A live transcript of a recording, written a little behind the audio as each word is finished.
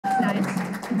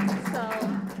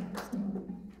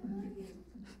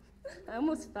I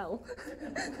almost fell.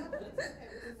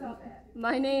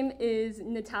 My name is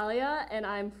Natalia, and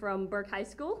I'm from Burke High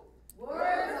School.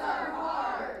 Words are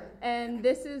hard. And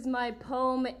this is my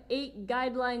poem, 8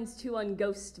 Guidelines to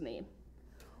Unghost Me.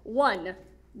 1.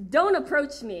 Don't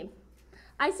approach me.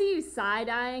 I see you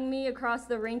side-eyeing me across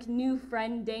the rink, new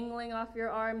friend dangling off your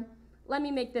arm. Let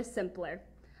me make this simpler.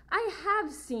 I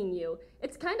have seen you.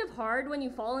 It's kind of hard when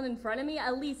you've fallen in front of me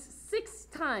at least 6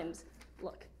 times.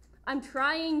 Look, I'm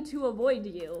trying to avoid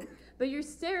you, but you're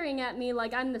staring at me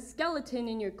like I'm the skeleton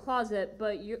in your closet,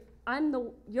 but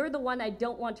you're the one I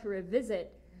don't want to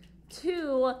revisit.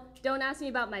 2, don't ask me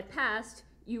about my past,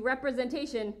 you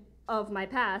representation of my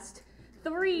past.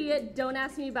 3, don't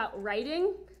ask me about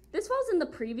writing. This falls in the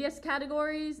previous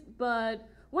categories, but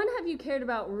when have you cared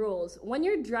about rules? When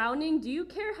you're drowning, do you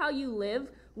care how you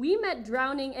live? We met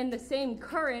drowning in the same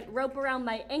current, rope around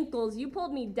my ankles. You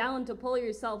pulled me down to pull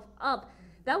yourself up.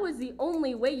 That was the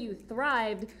only way you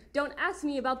thrived. Don't ask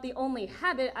me about the only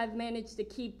habit I've managed to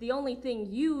keep, the only thing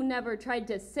you never tried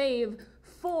to save.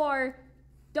 4,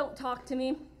 don't talk to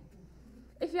me.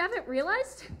 If you haven't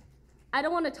realized, I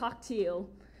don't want to talk to you.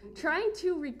 Trying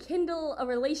to rekindle a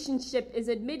relationship is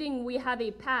admitting we have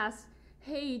a past.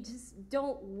 Hey, just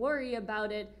don't worry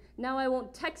about it. Now I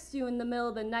won't text you in the middle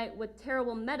of the night with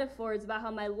terrible metaphors about how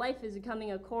my life is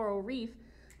becoming a coral reef.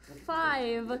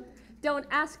 5, don't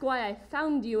ask why I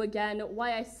found you again,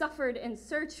 why I suffered and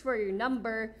searched for your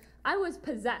number. I was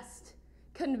possessed,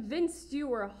 convinced you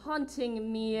were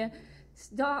haunting me.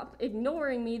 Stop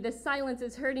ignoring me. The silence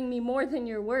is hurting me more than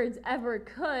your words ever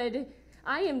could.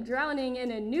 I am drowning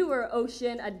in a newer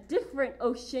ocean, a different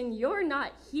ocean. You're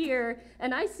not here,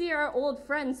 and I see our old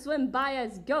friends swim by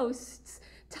as ghosts.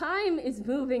 Time is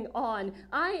moving on.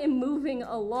 I am moving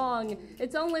along.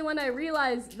 It's only when I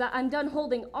realize that I'm done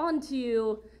holding on to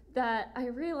you that I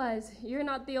realize you're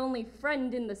not the only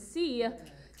friend in the sea.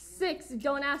 6,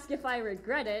 don't ask if I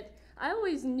regret it. I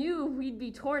always knew we'd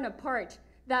be torn apart,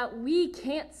 that we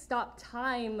can't stop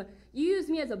time. You use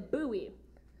me as a buoy,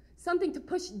 something to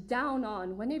push down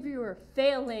on whenever you are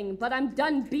failing, but I'm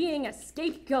done being a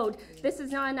scapegoat. This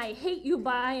is not an I hate you,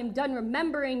 but I am done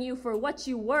remembering you for what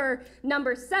you were.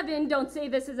 Number 7, don't say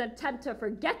this is an attempt to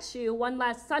forget you. One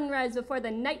last sunrise before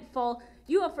the nightfall.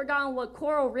 You have forgotten what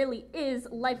coral really is,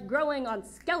 life growing on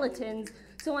skeletons.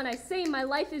 So when I say my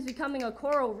life is becoming a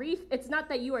coral reef, it's not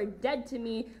that you are dead to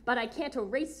me, but I can't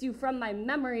erase you from my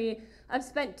memory. I've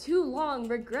spent too long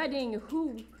regretting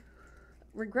who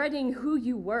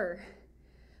you were.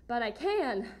 But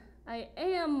I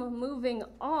am moving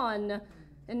on.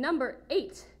 And number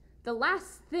 8, the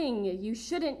last thing you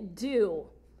shouldn't do.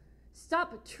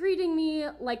 Stop treating me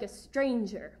like a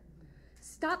stranger.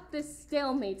 Stop this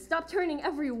stalemate. Stop turning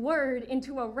every word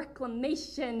into a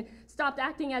reclamation. Stop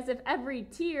acting as if every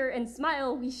tear and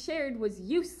smile we shared was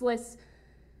useless.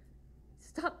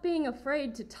 Stop being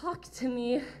afraid to talk to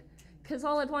me, because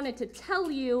all I wanted to tell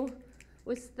you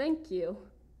was thank you.